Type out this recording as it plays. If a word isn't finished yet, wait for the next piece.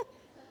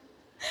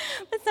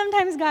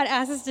sometimes God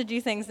asks us to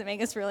do things that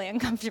make us really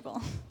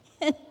uncomfortable.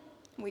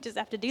 We just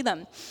have to do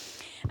them.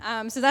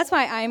 So that's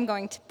why I'm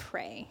going to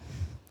pray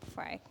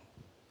before I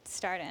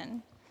start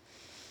in.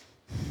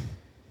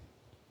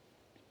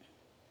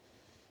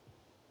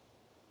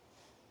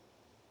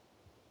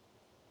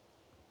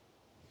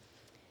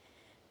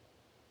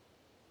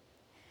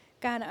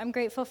 God, I'm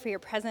grateful for your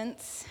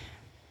presence.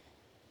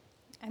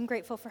 I'm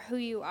grateful for who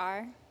you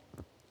are.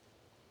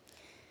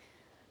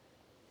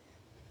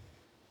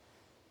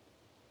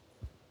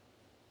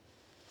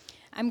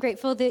 I'm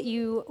grateful that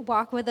you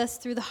walk with us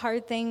through the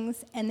hard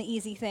things and the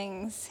easy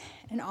things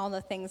and all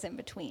the things in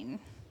between.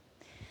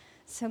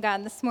 So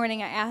God, this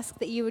morning I ask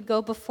that you would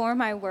go before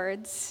my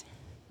words,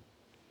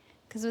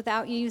 because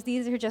without you,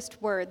 these are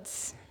just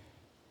words.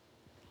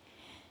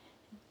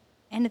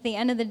 And at the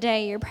end of the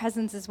day, your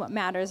presence is what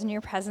matters, and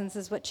your presence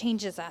is what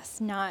changes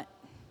us, not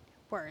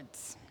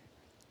words.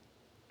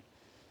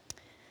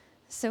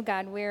 So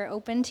God, we're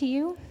open to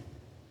you.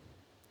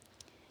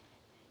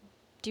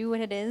 Do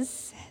what it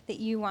is that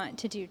you want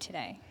to do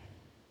today.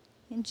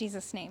 In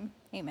Jesus' name,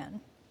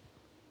 amen.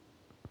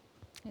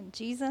 In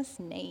Jesus'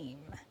 name.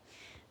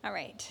 All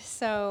right,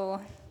 so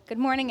good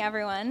morning,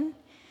 everyone.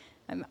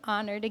 I'm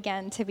honored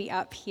again to be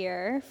up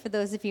here. For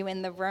those of you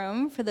in the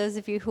room, for those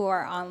of you who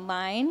are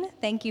online,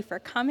 thank you for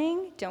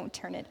coming. Don't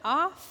turn it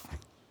off.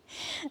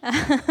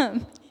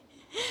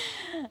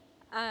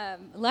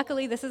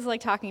 Luckily, this is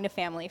like talking to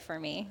family for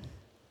me.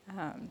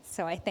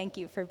 So I thank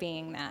you for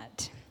being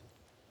that.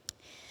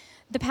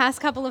 The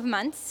past couple of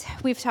months,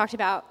 we've talked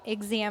about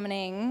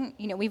examining,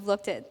 we've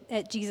looked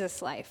at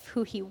Jesus' life,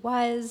 who he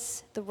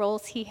was, the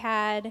roles he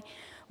had,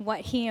 what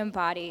he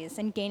embodies,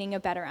 and gaining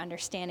a better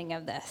understanding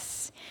of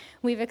this.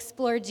 We've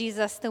explored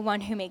Jesus, the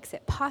one who makes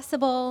it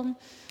possible,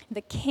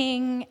 the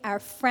king, our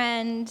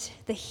friend,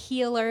 the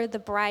healer, the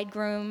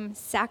bridegroom,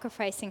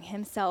 sacrificing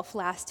himself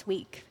last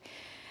week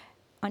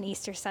on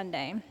Easter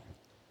Sunday.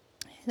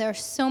 There are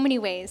so many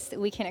ways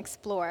that we can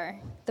explore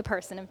the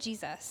person of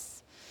Jesus.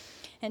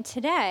 And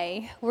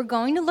today, we're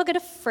going to look at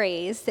a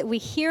phrase that we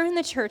hear in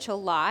the church a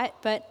lot,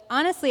 but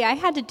honestly, I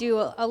had to do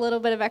a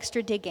little bit of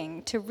extra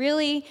digging to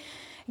really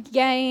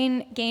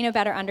gain a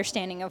better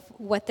understanding of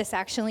what this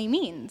actually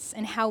means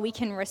and how we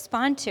can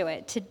respond to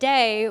it.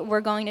 Today,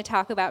 we're going to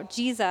talk about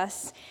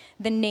Jesus,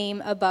 the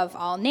name above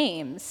all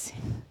names,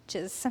 which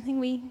is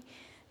something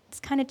it's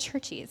kind of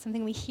churchy. It's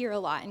something we hear a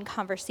lot in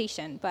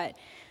conversation, but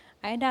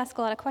I had to ask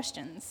a lot of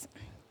questions.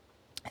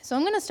 So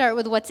I'm going to start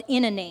with what's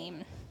in a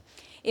name.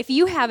 If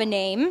you have a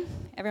name,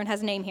 everyone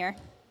has a name here?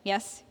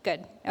 Yes?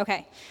 Good.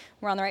 Okay.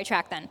 We're on the right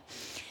track then.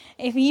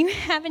 If you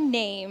have a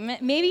name,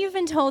 maybe you've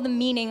been told the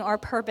meaning or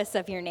purpose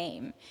of your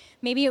name.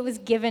 Maybe it was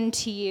given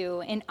to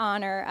you in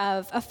honor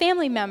of a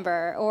family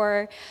member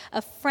or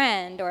a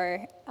friend,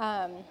 or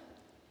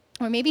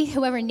maybe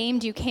whoever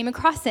named you came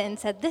across it and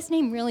said, this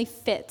name really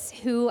fits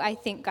who I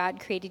think God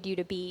created you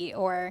to be,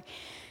 or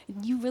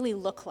you really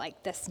look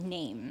like this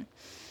name.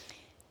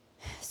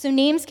 So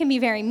names can be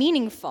very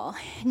meaningful.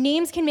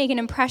 Names can make an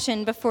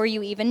impression before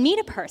you even meet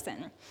a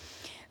person.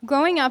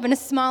 Growing up in a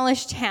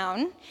smallish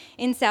town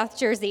in South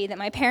Jersey that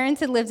my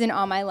parents had lived in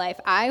all my life,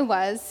 I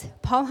was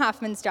Paul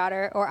Hoffman's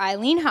daughter, or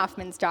Eileen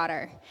Hoffman's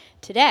daughter.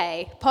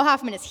 Today, Paul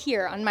Hoffman is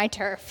here on my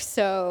turf,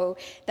 so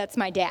that's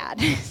my dad.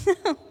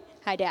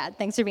 Hi, Dad.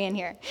 Thanks for being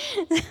here.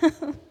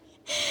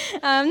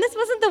 This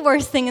wasn't the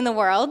worst thing in the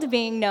world,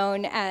 being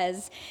known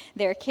as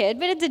their kid,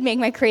 but it did make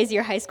my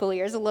crazier high school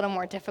years a little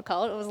more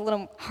difficult. It was a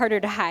little harder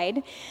to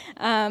hide.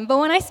 But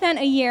when I spent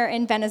a year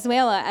in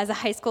Venezuela as a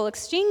high school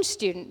exchange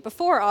student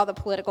before all the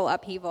political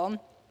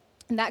upheaval,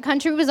 that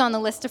country was on the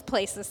list of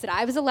places that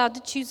I was allowed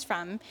to choose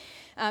from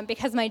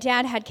because my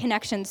dad had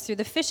connections through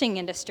the fishing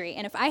industry.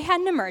 And if I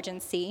had an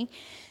emergency,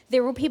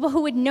 there were people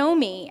who would know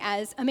me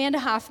as Amanda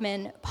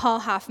Hoffman, Paul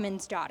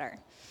Hoffman's daughter.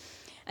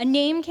 A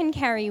name can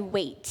carry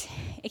weight,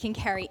 it can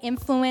carry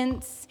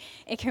influence,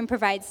 it can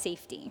provide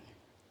safety.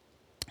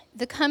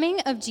 The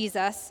coming of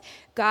Jesus,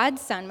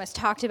 God's Son, was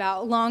talked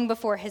about long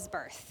before his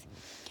birth.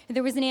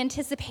 There was an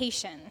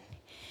anticipation.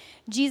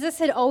 Jesus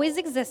had always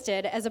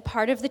existed as a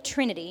part of the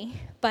Trinity,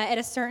 but at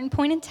a certain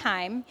point in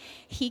time,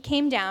 he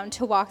came down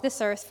to walk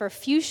this earth for a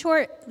few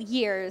short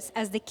years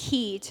as the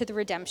key to the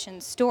redemption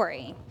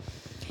story.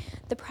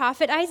 The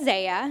prophet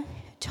Isaiah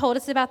told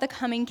us about the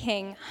coming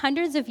king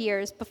hundreds of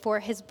years before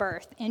his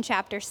birth in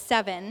chapter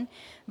 7,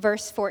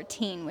 verse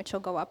 14, which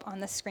will go up on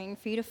the screen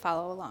for you to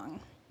follow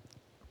along.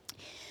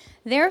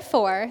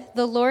 Therefore,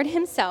 the Lord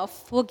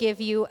himself will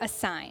give you a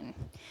sign.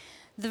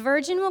 The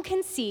virgin will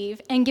conceive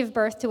and give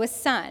birth to a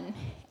son,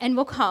 and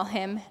will call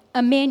him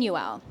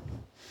Emmanuel.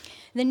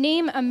 The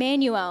name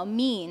Emmanuel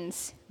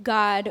means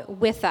God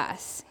with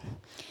us.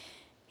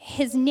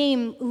 His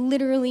name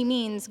literally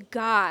means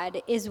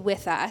God is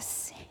with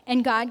us,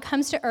 and God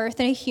comes to earth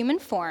in a human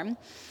form,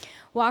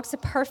 walks a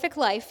perfect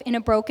life in a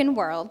broken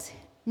world.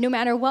 No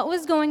matter what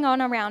was going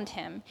on around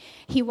him,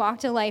 he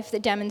walked a life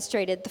that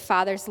demonstrated the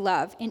Father's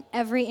love in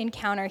every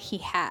encounter he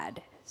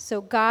had.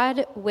 So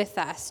God with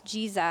us,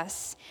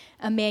 Jesus,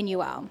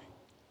 Emmanuel.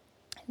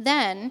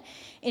 Then,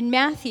 in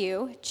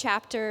Matthew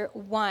chapter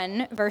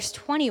 1, verse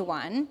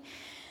 21,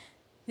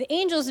 the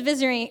angel's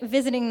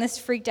visiting this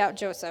freaked out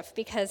Joseph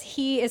because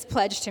he is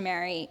pledged to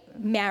marry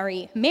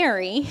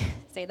Mary,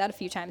 say that a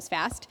few times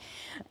fast,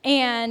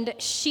 and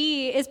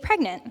she is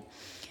pregnant.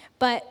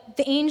 But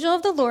the angel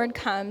of the Lord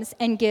comes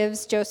and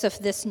gives Joseph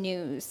this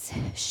news.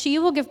 She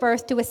will give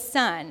birth to a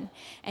son,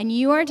 and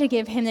you are to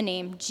give him the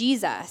name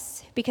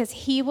Jesus, because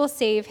he will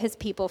save his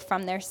people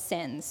from their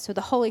sins. So the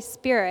Holy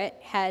Spirit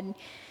had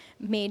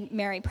made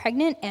Mary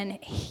pregnant, and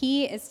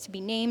he is to be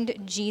named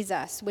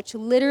Jesus, which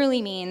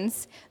literally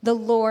means the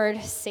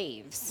Lord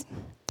saves.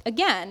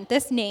 Again,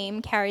 this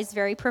name carries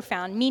very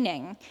profound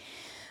meaning.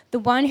 The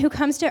one who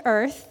comes to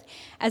earth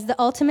as the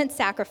ultimate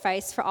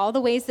sacrifice for all the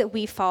ways that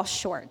we fall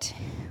short.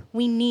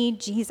 We need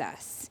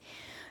Jesus.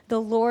 The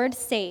Lord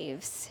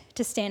saves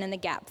to stand in the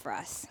gap for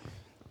us.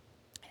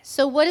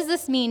 So what does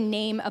this mean,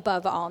 name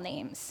above all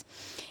names?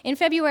 In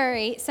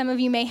February, some of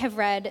you may have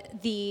read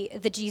the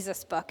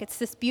Jesus book. It's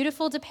this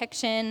beautiful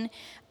depiction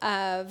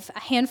of a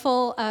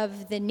handful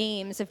of the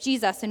names of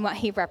Jesus and what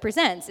he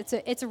represents.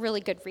 It's a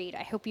really good read.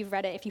 I hope you've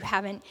read it. If you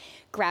haven't,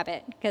 grab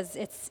it, because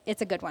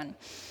it's a good one.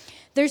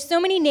 There's so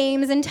many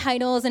names and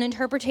titles and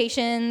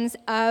interpretations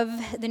of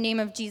the name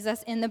of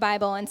Jesus in the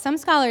Bible, and some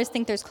scholars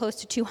think there's close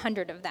to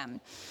 200 of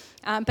them.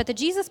 But the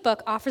Jesus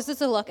book offers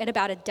us a look at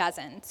about a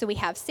dozen. So we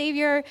have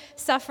Savior,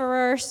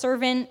 Sufferer,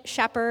 Servant,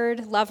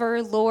 Shepherd,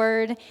 Lover,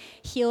 Lord,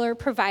 Healer,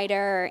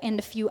 Provider, and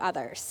a few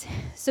others.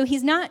 So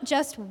he's not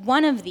just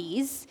one of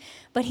these,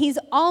 but he's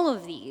all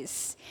of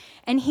these.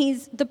 And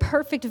he's the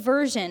perfect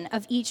version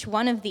of each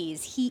one of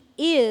these. He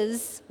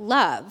is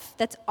love.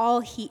 That's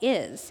all he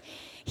is.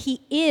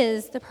 He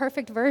is the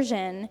perfect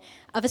version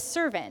of a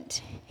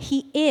servant.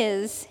 He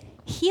is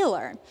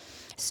healer.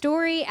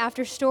 Story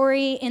after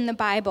story in the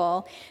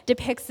Bible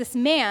depicts this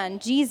man,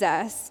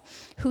 Jesus,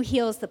 who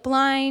heals the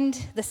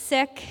blind, the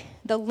sick,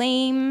 the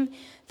lame,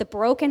 the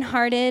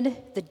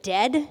brokenhearted, the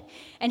dead,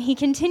 and he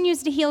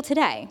continues to heal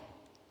today.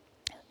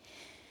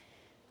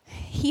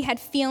 He had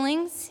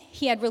feelings,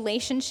 he had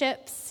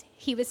relationships,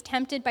 he was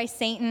tempted by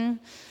Satan,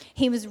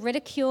 he was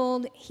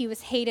ridiculed, he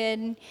was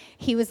hated,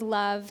 he was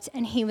loved,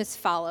 and he was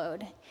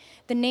followed.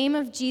 The name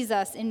of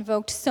Jesus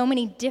invoked so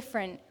many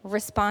different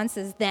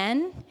responses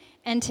then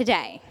and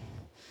today.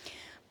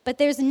 But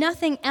there's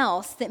nothing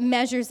else that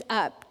measures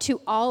up to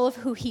all of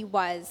who he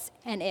was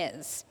and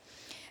is.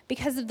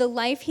 Because of the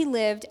life he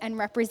lived and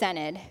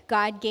represented,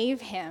 God gave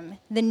him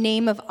the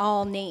name above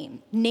all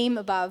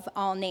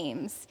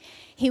names.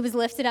 He was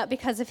lifted up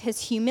because of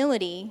his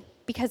humility,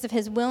 because of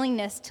his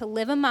willingness to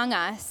live among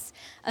us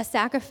a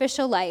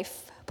sacrificial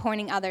life,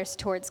 pointing others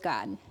towards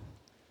God.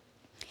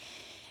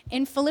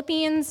 In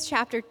Philippians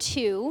chapter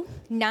 2,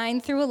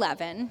 9 through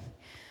 11,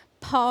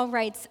 Paul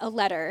writes a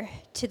letter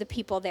to the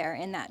people there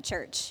in that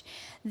church.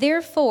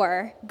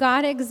 Therefore,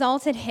 God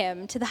exalted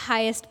him to the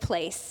highest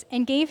place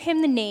and gave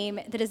him the name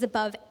that is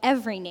above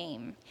every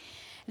name,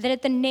 that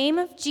at the name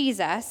of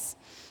Jesus,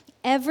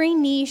 every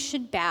knee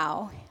should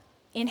bow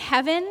in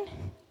heaven,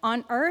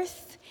 on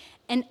earth,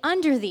 and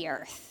under the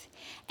earth,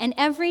 and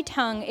every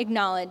tongue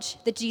acknowledge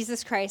that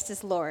Jesus Christ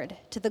is Lord,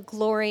 to the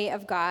glory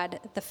of God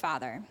the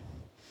Father.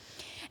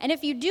 And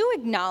if you do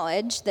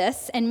acknowledge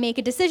this and make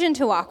a decision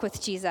to walk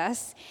with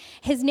Jesus,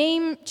 his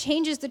name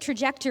changes the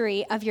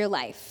trajectory of your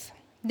life.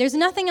 There's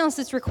nothing else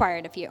that's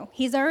required of you.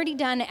 He's already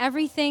done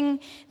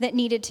everything that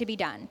needed to be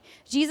done.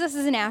 Jesus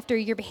isn't after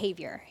your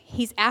behavior.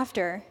 He's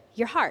after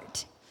your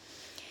heart.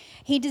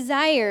 He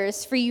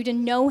desires for you to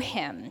know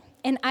him.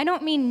 And I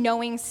don't mean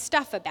knowing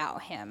stuff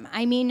about him.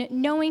 I mean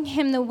knowing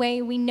him the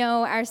way we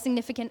know our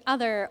significant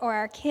other or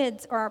our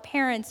kids or our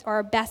parents or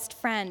our best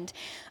friend.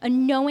 A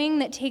knowing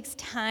that takes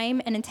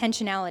time and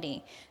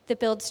intentionality, that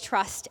builds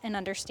trust and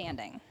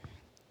understanding.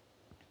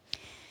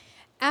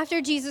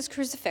 After Jesus'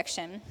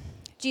 crucifixion,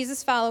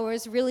 Jesus'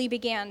 followers really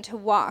began to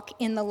walk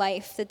in the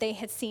life that they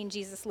had seen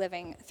Jesus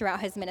living throughout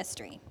his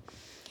ministry.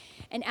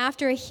 And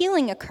after a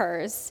healing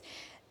occurs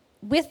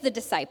with the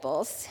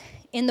disciples,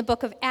 in the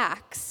book of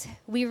Acts,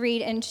 we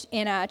read in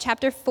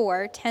chapter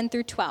 4, 10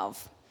 through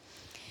 12.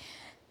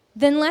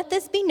 Then let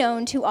this be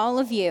known to all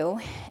of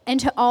you and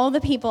to all the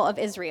people of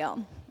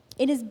Israel.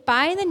 It is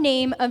by the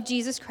name of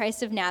Jesus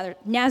Christ of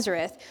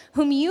Nazareth,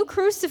 whom you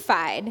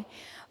crucified,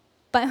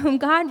 but whom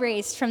God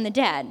raised from the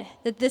dead,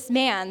 that this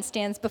man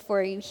stands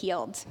before you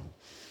healed.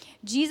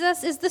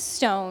 Jesus is the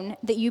stone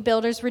that you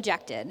builders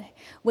rejected,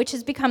 which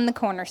has become the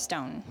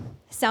cornerstone.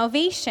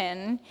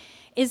 Salvation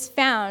is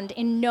found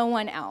in no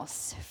one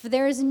else, for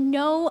there is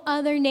no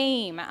other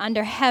name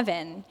under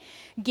heaven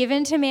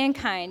given to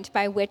mankind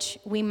by which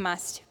we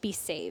must be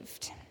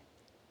saved.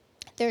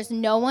 There's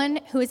no one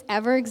who has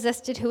ever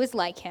existed who is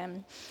like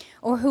him,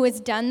 or who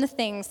has done the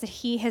things that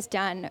he has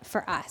done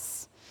for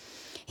us.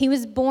 He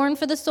was born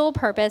for the sole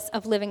purpose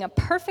of living a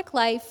perfect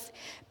life,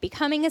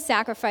 becoming a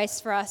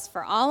sacrifice for us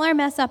for all our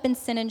mess up and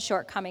sin and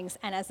shortcomings,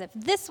 and as if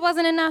this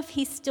wasn't enough,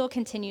 he still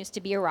continues to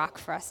be a rock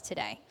for us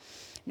today.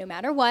 No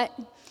matter what,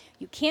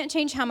 you can't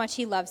change how much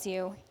he loves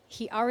you.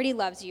 He already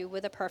loves you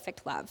with a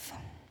perfect love.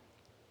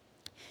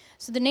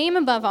 So the name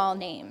above all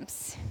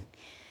names.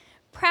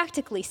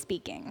 Practically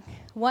speaking,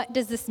 what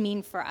does this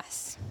mean for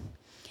us?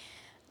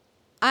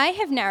 I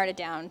have narrowed it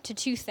down to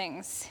two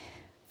things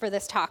for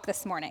this talk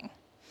this morning.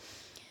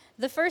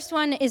 The first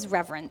one is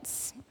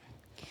reverence.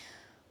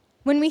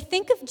 When we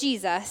think of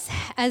Jesus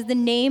as the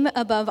name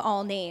above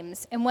all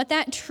names and what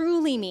that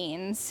truly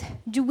means,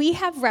 do we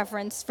have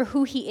reverence for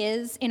who he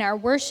is in our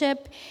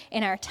worship,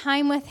 in our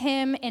time with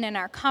him, and in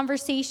our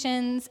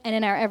conversations, and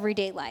in our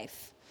everyday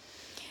life?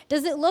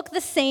 Does it look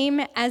the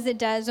same as it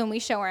does when we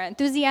show our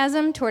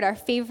enthusiasm toward our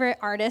favorite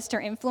artist or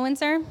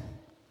influencer?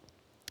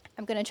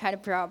 I'm going to try to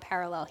draw a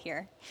parallel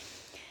here.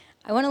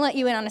 I want to let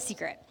you in on a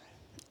secret.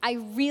 I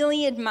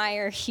really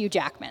admire Hugh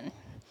Jackman.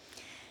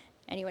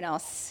 Anyone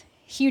else?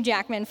 Hugh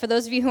Jackman, for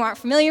those of you who aren't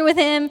familiar with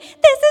him, this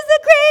is the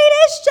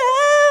greatest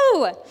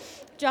show!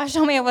 Josh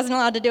told me I wasn't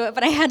allowed to do it,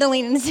 but I had to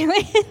lean into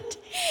it.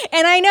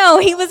 And I know,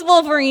 he was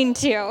Wolverine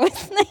too.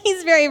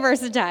 He's very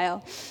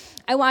versatile.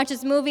 I watch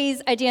his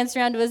movies, I dance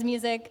around to his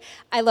music.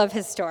 I love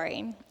his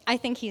story. I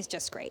think he's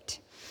just great.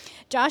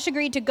 Josh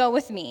agreed to go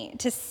with me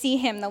to see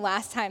him the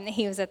last time that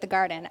he was at the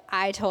Garden.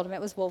 I told him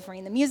it was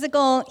Wolverine the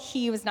musical.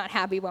 He was not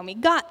happy when we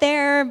got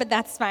there, but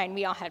that's fine.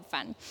 We all had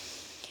fun.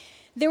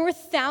 There were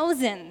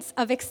thousands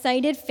of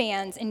excited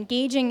fans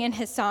engaging in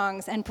his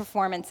songs and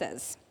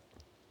performances.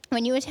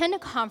 When you attend a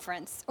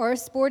conference or a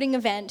sporting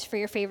event for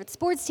your favorite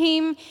sports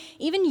team,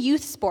 even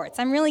youth sports,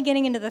 I'm really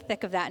getting into the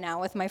thick of that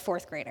now with my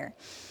fourth grader.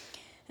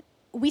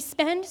 We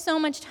spend so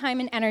much time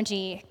and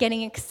energy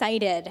getting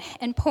excited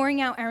and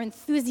pouring out our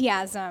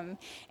enthusiasm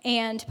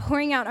and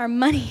pouring out our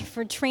money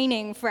for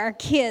training for our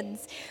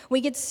kids.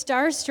 We get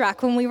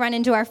starstruck when we run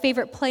into our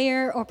favorite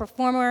player or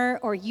performer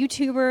or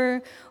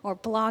YouTuber or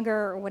blogger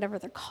or whatever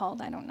they're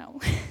called, I don't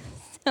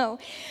know.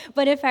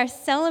 But if our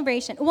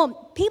celebration,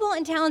 people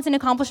and talents and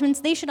accomplishments,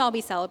 they should all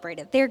be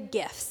celebrated. They're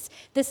gifts.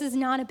 This is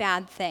not a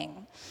bad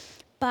thing.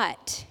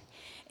 But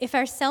if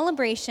our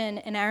celebration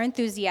and our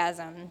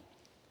enthusiasm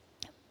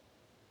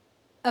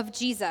of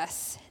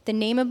Jesus, the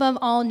name above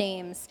all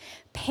names,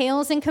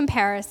 pales in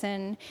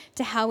comparison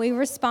to how we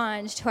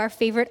respond to our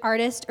favorite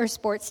artist or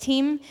sports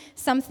team,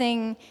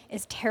 something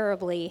is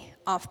terribly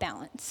off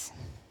balance.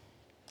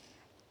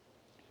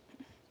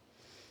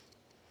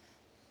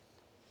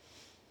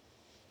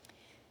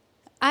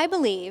 I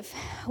believe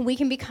we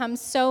can become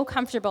so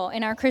comfortable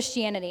in our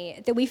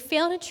Christianity that we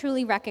fail to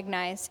truly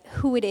recognize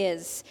who it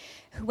is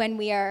when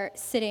we are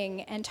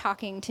sitting and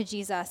talking to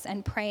Jesus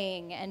and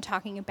praying and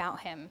talking about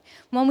him.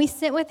 When we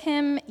sit with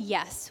him,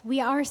 yes, we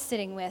are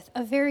sitting with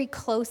a very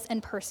close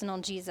and personal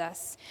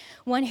Jesus,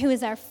 one who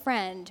is our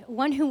friend,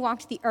 one who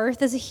walked the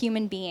earth as a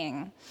human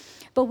being.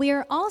 But we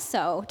are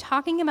also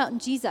talking about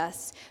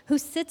Jesus, who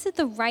sits at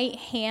the right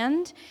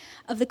hand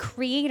of the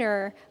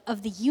creator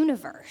of the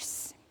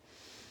universe.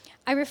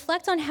 I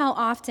reflect on how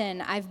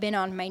often I've been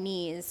on my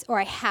knees, or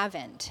I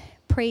haven't,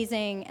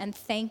 praising and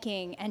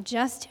thanking and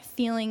just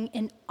feeling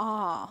in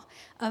awe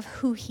of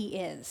who he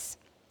is.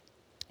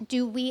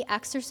 Do we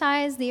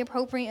exercise the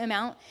appropriate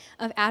amount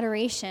of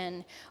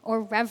adoration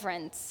or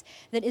reverence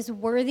that is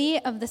worthy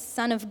of the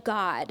Son of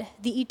God,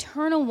 the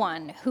eternal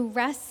one who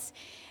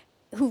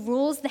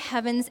rules the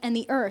heavens and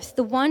the earth,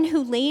 the one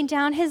who laid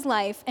down his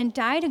life and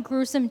died a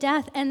gruesome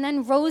death and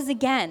then rose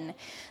again?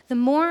 The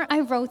more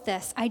I wrote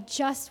this, I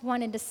just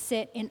wanted to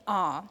sit in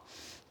awe.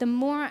 The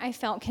more I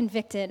felt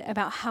convicted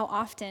about how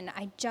often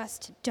I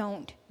just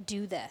don't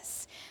do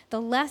this.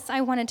 The less I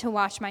wanted to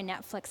watch my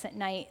Netflix at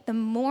night, the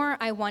more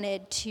I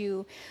wanted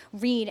to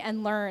read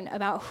and learn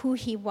about who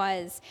he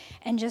was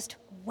and just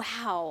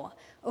wow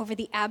over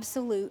the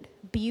absolute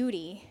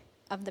beauty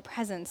of the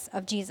presence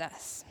of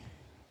Jesus.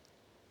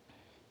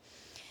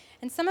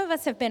 And some of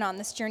us have been on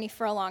this journey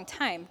for a long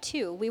time,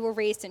 too. We were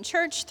raised in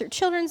church through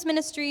children's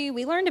ministry.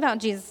 We learned about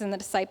Jesus and the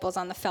disciples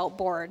on the felt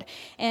board.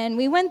 And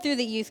we went through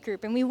the youth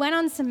group, and we went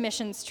on some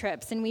missions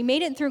trips, and we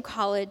made it through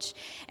college,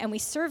 and we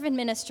serve in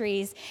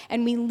ministries,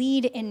 and we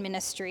lead in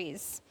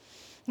ministries.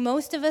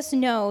 Most of us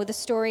know the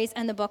stories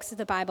and the books of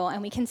the Bible,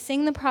 and we can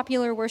sing the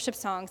popular worship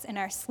songs in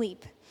our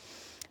sleep.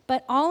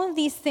 But all of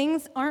these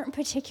things aren't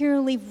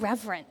particularly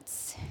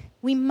reverence.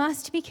 We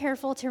must be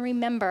careful to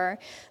remember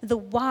the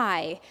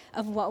why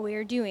of what we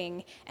are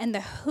doing and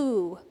the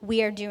who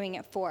we are doing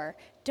it for.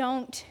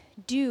 Don't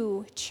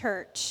do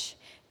church.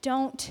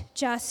 Don't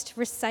just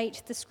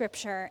recite the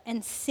scripture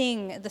and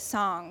sing the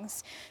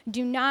songs.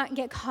 Do not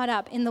get caught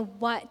up in the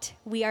what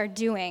we are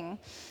doing.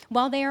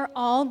 While they are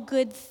all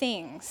good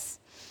things,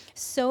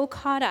 so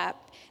caught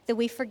up that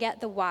we forget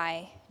the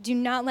why. Do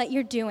not let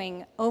your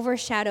doing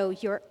overshadow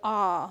your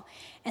awe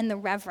and the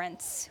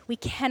reverence. We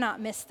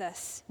cannot miss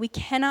this. We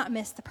cannot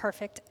miss the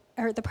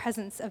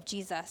presence of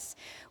Jesus.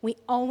 We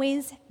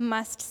always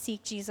must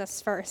seek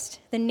Jesus first,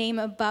 the name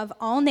above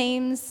all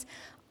names,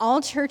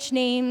 all church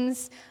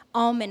names,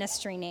 all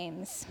ministry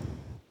names.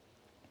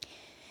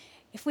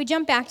 If we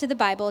jump back to the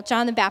Bible,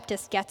 John the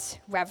Baptist gets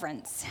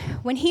reverence.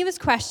 When he was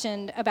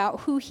questioned about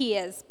who he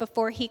is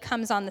before he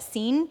comes on the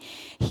scene,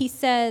 he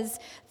says,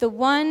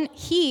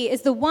 he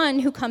is the one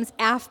who comes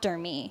after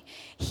me.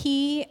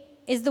 He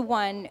is the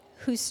one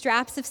whose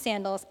straps of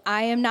sandals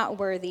I am not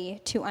worthy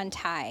to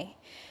untie.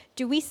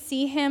 Do we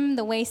see him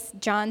the way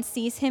John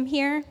sees him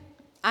here?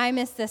 I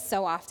miss this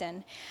so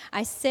often.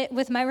 I sit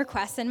with my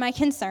requests and my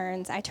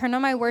concerns. I turn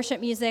on my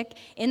worship music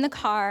in the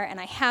car, and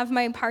I have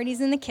my parties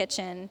in the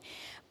kitchen,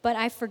 but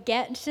I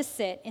forget to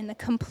sit in the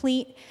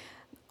complete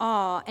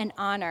awe and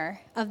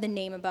honor of the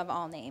name above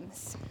all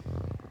names.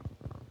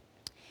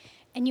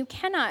 And you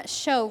cannot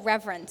show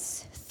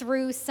reverence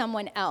through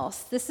someone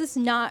else. This is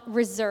not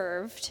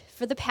reserved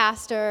for the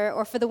pastor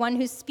or for the one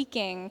who's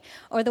speaking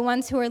or the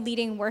ones who are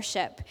leading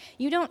worship.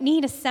 You don't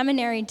need a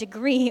seminary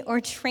degree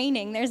or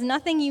training. There's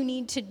nothing you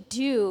need to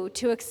do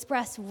to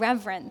express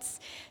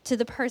reverence to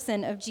the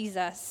person of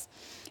Jesus.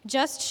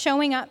 Just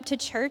showing up to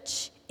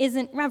church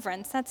isn't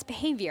reverence, that's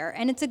behavior,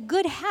 and it's a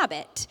good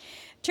habit.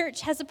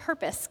 Church has a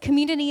purpose.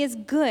 Community is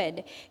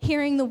good.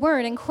 Hearing the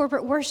word and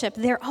corporate worship,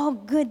 they're all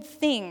good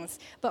things.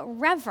 But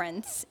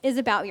reverence is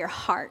about your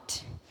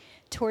heart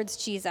towards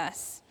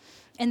Jesus.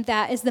 And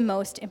that is the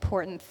most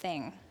important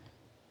thing.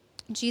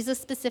 Jesus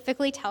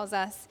specifically tells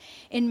us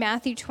in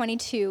Matthew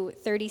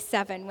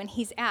 22:37, when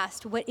he's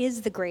asked, what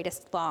is the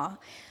greatest law?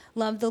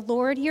 Love the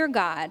Lord your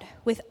God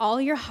with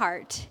all your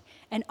heart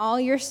and all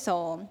your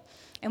soul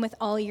and with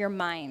all your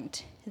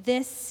mind.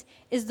 This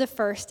is the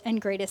first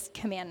and greatest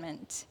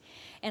commandment.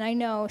 And I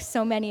know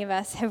so many of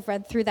us have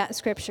read through that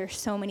scripture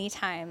so many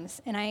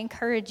times, and I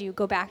encourage you,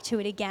 go back to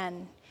it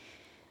again.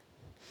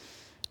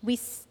 We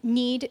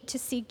need to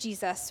seek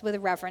Jesus with a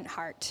reverent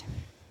heart.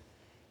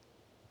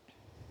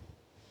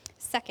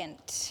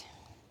 Second,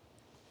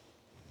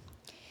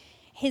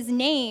 his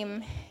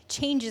name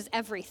changes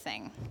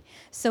everything.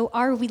 So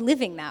are we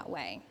living that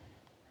way?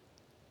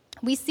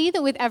 We see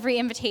that with every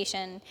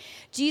invitation,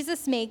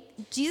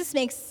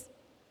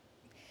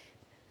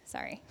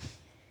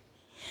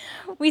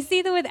 We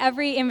see that with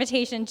every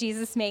invitation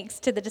Jesus makes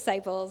to the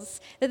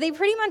disciples, that they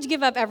pretty much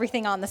give up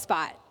everything on the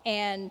spot,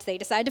 and they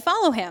decide to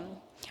follow him.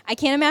 I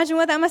can't imagine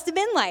what that must have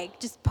been like,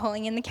 just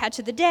pulling in the catch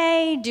of the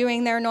day,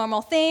 doing their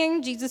normal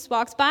thing. Jesus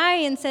walks by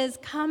and says,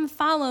 come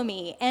follow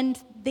me,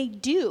 and they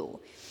do.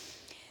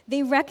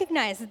 They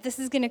recognize that this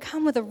is going to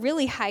come with a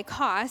really high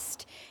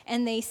cost,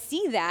 and they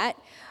see that,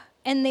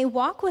 and they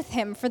walk with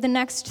him for the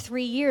next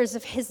 3 years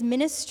of his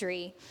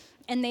ministry,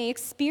 and they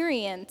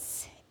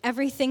experience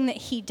everything that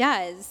he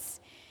does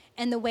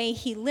and the way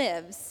he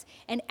lives.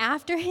 And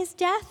after his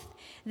death,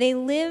 they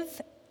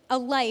live a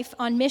life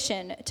on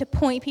mission to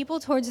point people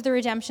towards the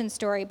redemption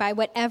story by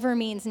whatever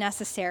means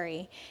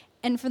necessary.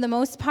 And for the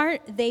most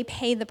part, they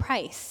pay the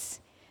price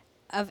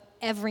of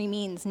every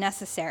means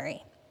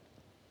necessary.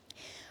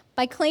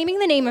 By claiming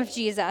the name of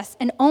Jesus,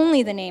 and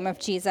only the name of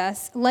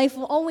Jesus, life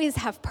will always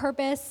have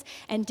purpose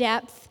and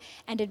depth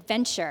and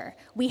adventure.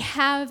 We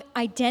have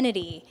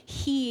identity.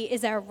 He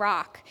is our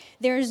rock.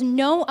 There is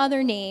no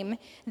other name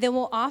that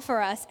will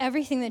offer us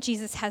everything that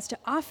Jesus has to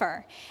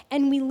offer.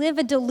 And we live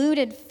a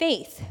deluded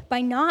faith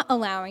by not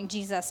allowing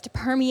Jesus to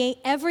permeate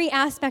every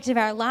aspect of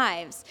our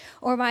lives,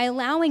 or by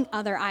allowing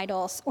other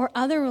idols or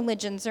other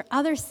religions or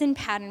other sin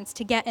patterns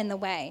to get in the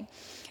way.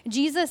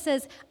 Jesus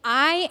says,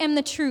 I am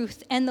the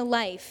truth and the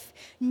life.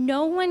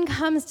 No one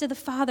comes to the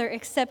Father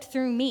except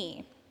through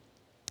me.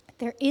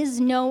 There is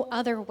no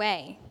other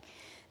way.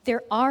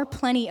 There are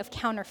plenty of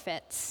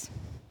counterfeits,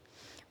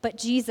 but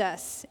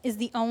Jesus is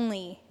the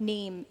only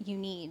name you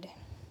need.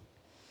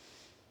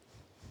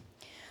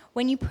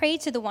 When you pray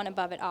to the one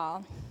above it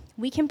all,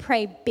 we can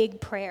pray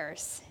big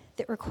prayers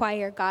that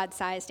require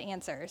God-sized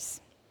answers.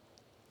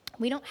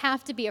 We don't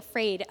have to be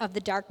afraid of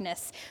the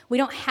darkness. We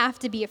don't have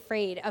to be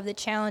afraid of the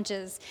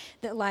challenges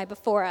that lie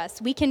before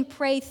us. We can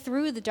pray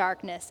through the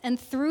darkness and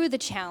through the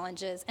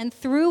challenges and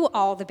through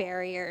all the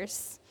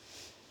barriers.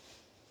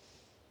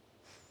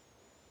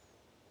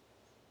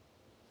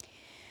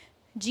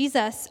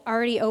 Jesus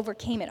already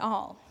overcame it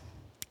all.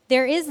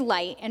 There is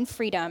light and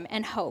freedom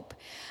and hope.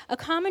 A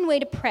common way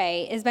to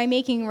pray is by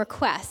making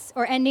requests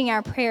or ending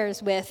our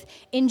prayers with,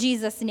 in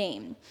Jesus'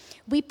 name.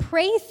 We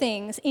pray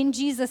things in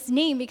Jesus'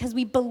 name because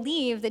we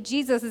believe that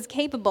Jesus is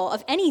capable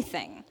of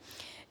anything.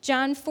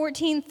 John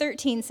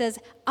 14:13 says,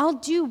 I'll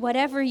do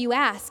whatever you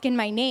ask in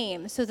my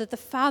name so that the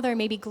Father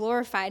may be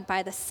glorified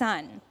by the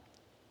Son.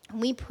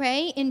 We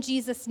pray in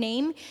Jesus'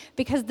 name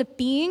because the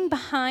being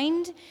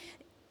behind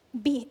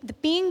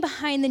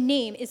the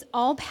name is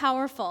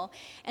all-powerful,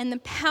 and the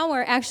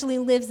power actually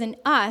lives in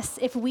us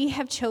if we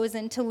have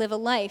chosen to live a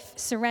life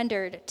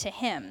surrendered to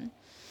him.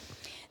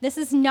 This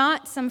is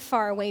not some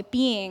faraway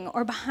being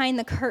or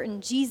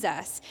behind-the-curtain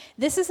Jesus.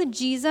 This is a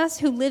Jesus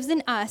who lives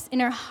in us, in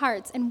our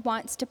hearts, and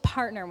wants to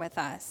partner with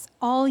us.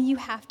 All you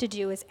have to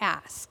do is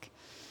ask.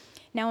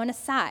 Now, an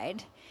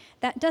aside,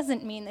 that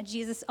doesn't mean that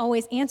Jesus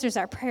always answers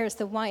our prayers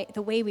the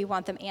way we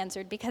want them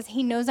answered, because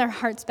he knows our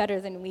hearts better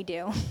than we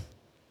do.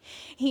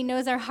 He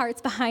knows our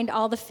hearts behind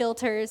all the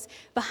filters,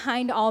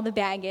 behind all the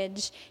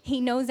baggage.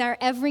 He knows our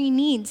every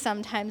need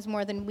sometimes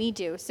more than we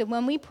do. So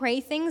when we pray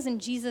things in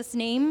Jesus'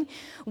 name,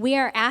 we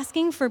are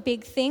asking for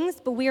big things,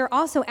 but we are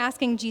also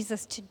asking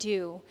Jesus to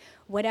do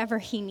whatever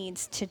he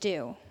needs to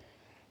do.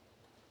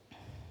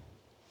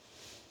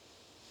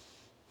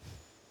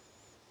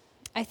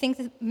 I think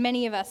that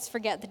many of us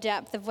forget the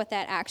depth of what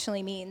that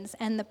actually means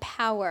and the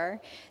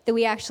power that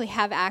we actually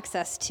have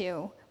access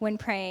to when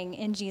praying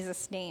in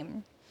Jesus'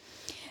 name.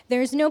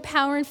 There's no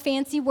power in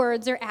fancy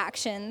words or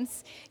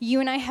actions.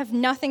 You and I have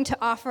nothing to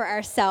offer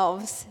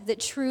ourselves that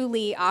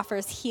truly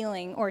offers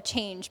healing or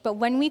change. But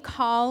when we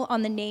call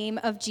on the name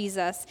of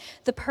Jesus,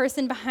 the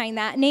person behind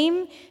that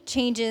name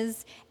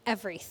changes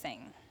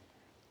everything.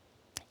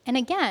 And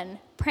again,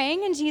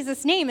 praying in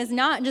Jesus' name is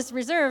not just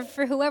reserved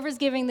for whoever's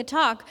giving the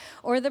talk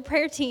or the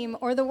prayer team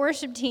or the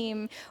worship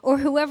team or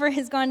whoever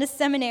has gone to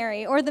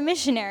seminary or the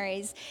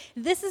missionaries.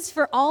 This is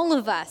for all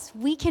of us.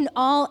 We can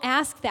all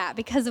ask that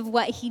because of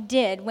what he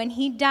did. When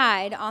he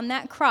died on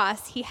that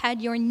cross, he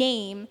had your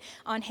name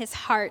on his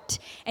heart.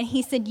 And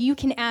he said, you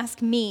can ask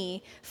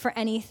me for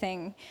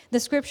anything. The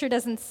scripture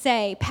doesn't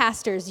say,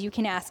 pastors, you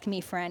can ask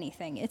me for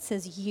anything. It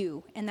says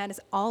you, and that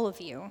is all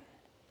of you.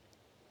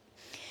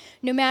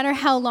 No matter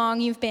how long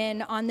you've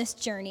been on this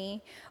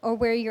journey or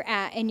where you're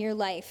at in your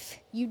life,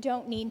 you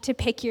don't need to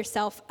pick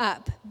yourself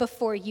up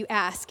before you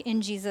ask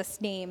in Jesus'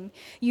 name.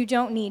 You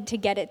don't need to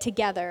get it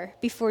together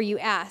before you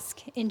ask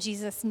in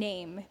Jesus'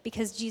 name,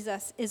 because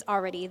Jesus is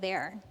already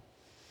there.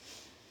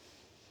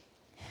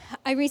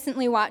 I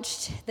recently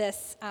watched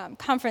this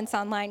conference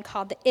online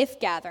called the If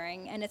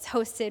Gathering, and it's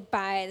hosted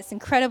by this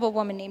incredible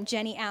woman named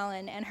Jenny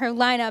Allen, and her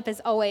lineup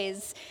is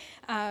always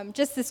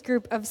just this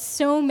group of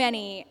so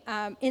many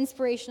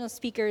inspirational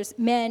speakers,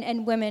 men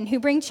and women, who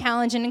bring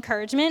challenge and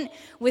encouragement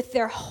with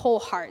their whole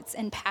hearts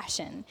and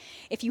passion.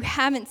 If you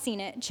haven't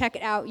seen it, check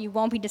it out. You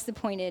won't be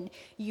disappointed.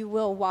 You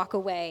will walk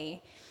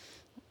away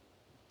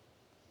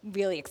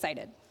really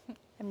excited.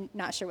 I'm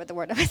not sure what the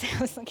word I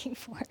was looking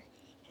for.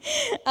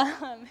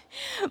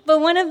 But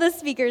one of the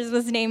speakers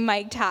was named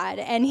Mike Todd,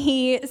 and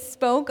he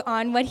spoke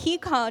on what he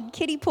called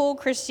kiddie pool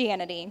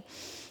Christianity.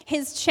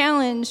 His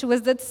challenge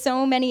was that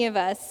so many of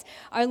us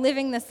are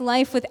living this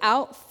life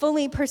without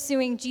fully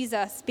pursuing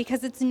Jesus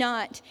because it's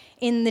not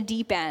in the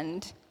deep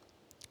end.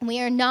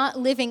 We are not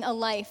living a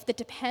life that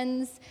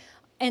depends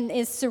and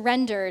is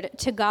surrendered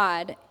to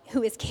God,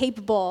 who is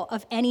capable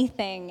of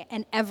anything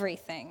and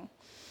everything.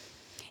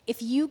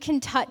 If you can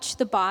touch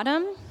the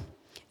bottom,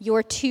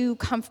 you're too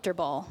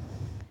comfortable.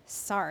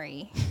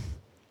 Sorry.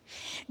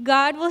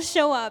 God will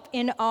show up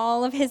in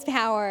all of his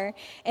power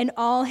and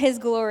all his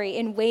glory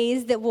in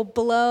ways that will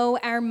blow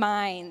our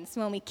minds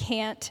when we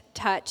can't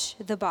touch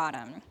the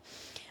bottom.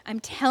 I'm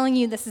telling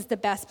you, this is the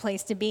best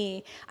place to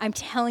be. I'm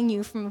telling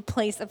you from a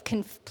place of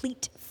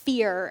complete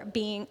fear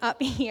being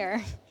up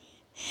here,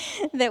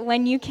 that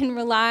when you can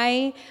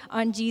rely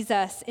on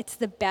Jesus, it's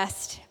the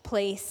best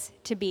place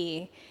to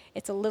be.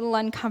 It's a little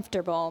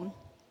uncomfortable,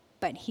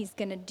 but he's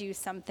going to do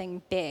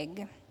something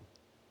big.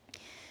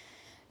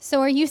 So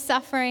are you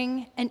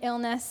suffering an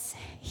illness?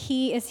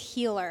 He is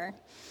healer.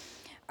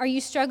 Are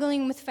you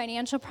struggling with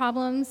financial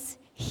problems?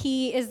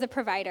 He is the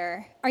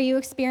provider. Are you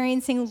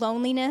experiencing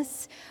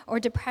loneliness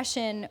or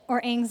depression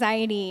or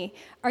anxiety?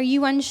 Are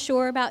you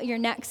unsure about your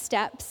next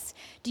steps?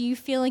 Do you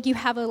feel like you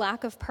have a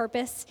lack of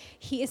purpose?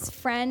 He is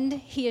friend.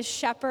 He is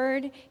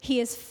shepherd. He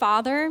is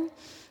father.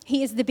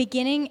 He is the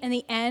beginning and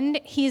the end.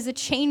 He is a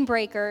chain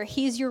breaker.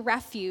 He is your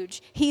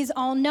refuge. He's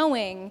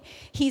all-knowing.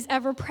 He's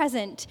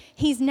ever-present.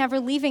 He's never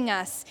leaving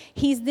us.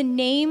 He's the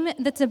name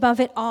that's above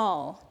it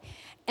all.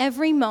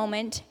 Every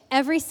moment,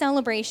 every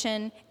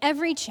celebration,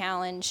 every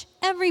challenge,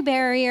 every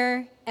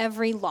barrier,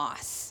 every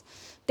loss.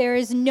 There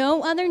is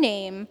no other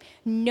name,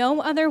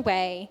 no other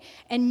way,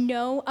 and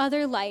no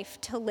other life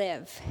to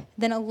live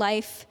than a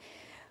life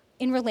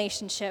in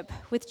relationship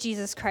with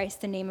Jesus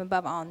Christ, the name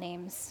above all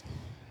names.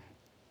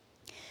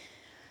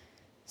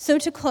 So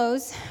to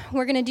close,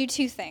 we're going to do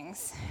two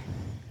things.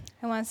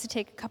 I want us to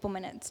take a couple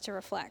minutes to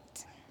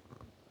reflect.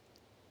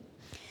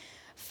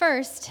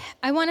 First,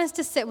 I want us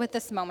to sit with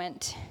this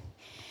moment,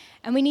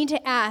 and we need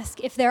to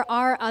ask if there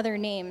are other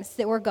names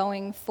that we're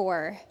going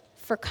for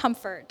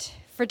comfort,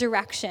 for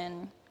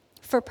direction,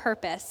 for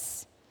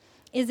purpose.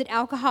 Is it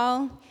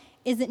alcohol?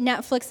 Is it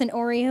Netflix and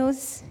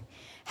Oreos?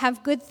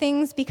 Have good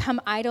things become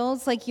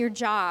idols like your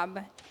job,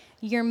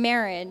 your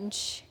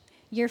marriage,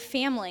 your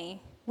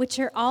family, which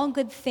are all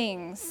good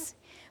things,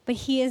 but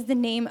he is the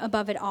name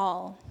above it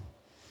all?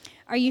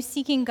 Are you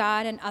seeking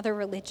God in other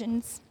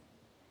religions?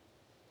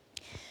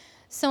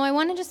 So I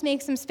want to just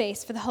make some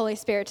space for the Holy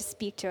Spirit to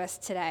speak to us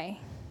today.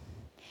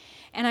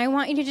 And I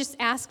want you to just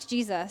ask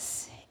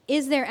Jesus,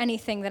 is there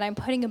anything that I'm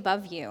putting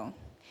above you?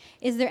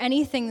 Is there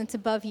anything that's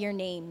above your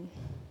name?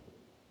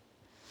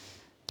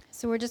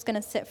 So we're just going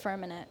to sit for a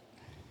minute.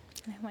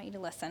 I want you to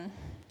listen.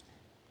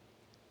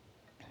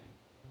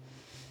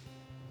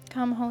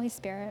 Come, Holy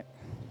Spirit.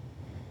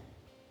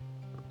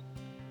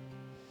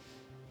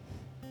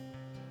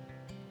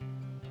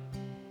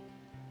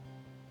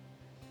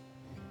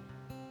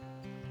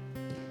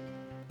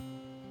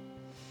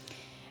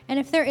 And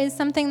if there is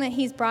something that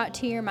he's brought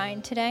to your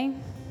mind today,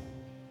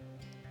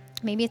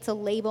 maybe it's a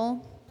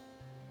label.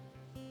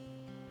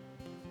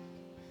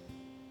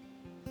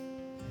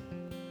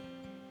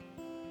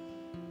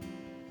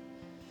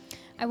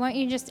 I want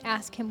you to just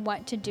ask him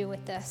what to do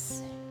with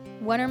this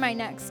What are my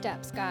next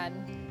steps, God?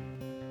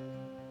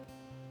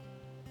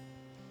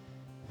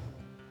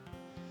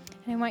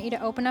 And I want you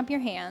to open up your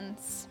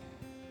hands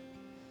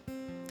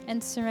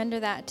and surrender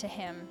that to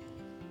Him.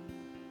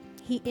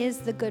 He is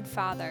the good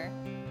Father.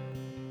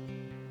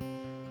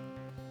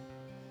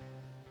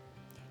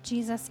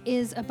 Jesus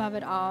is above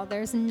it all.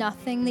 There's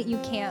nothing that you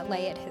can't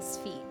lay at His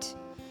feet.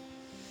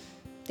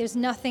 There's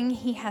nothing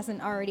He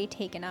hasn't already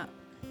taken up.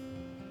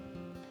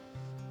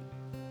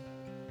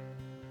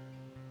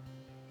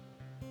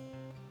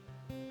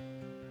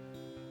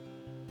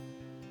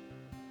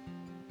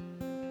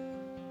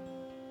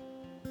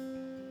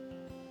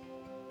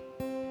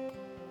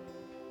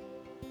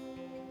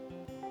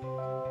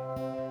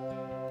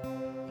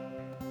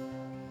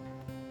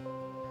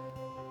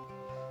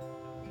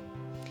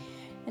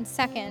 And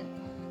second,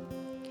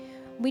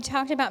 we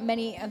talked about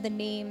many of the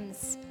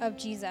names of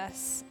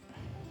Jesus.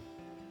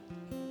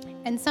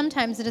 And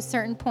sometimes at a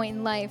certain point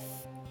in life,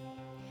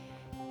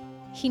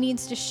 He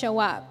needs to show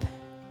up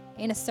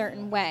in a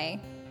certain way.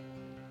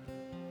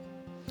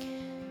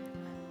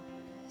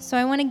 So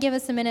I want to give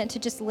us a minute to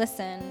just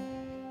listen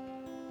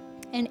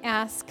and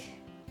ask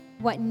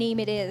what name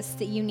it is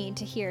that you need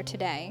to hear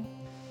today.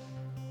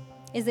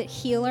 Is it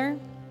healer?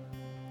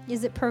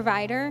 Is it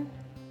provider?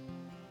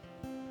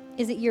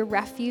 Is it your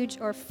refuge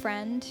or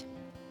friend?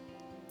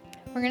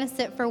 We're going to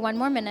sit for one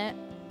more minute.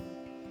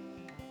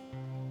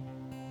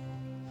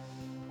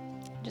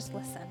 Just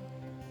listen.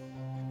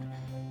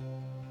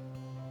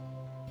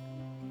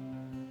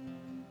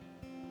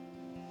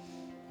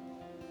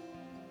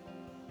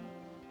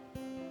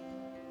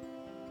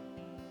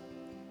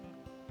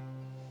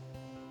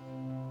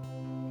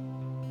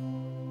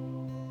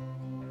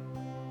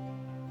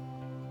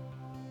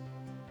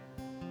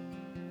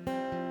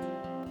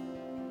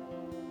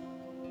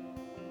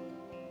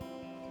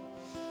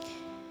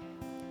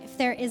 If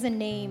there is a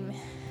name,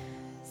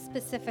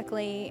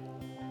 specifically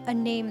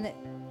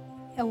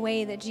a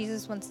way that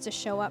Jesus wants to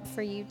show up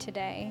for you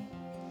today,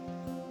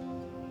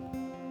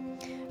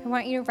 I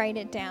want you to write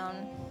it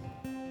down.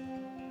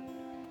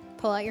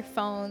 Pull out your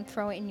phone,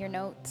 throw it in your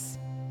notes.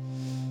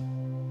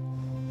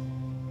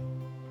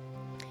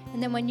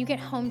 And then when you get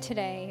home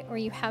today, or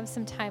you have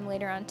some time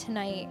later on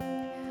tonight,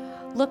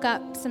 look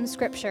up some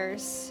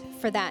scriptures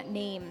for that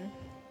name.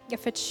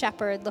 If it's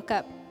shepherd, look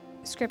up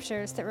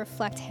scriptures that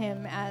reflect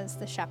Him as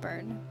the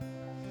shepherd.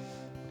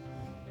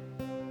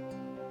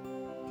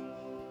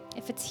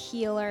 If it's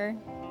healer,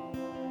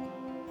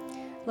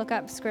 look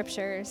up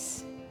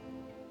scriptures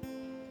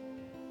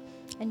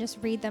and just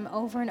read them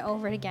over and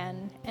over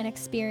again and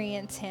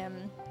experience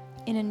Him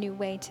in a new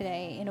way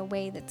today, in a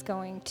way that's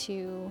going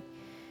to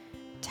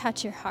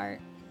touch your heart.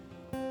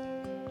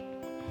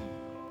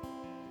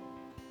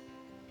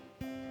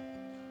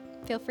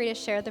 Feel free to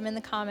share them in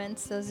the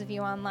comments, those of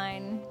you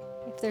online,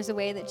 if there's a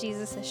way that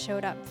Jesus has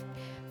showed up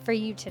for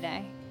you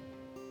today.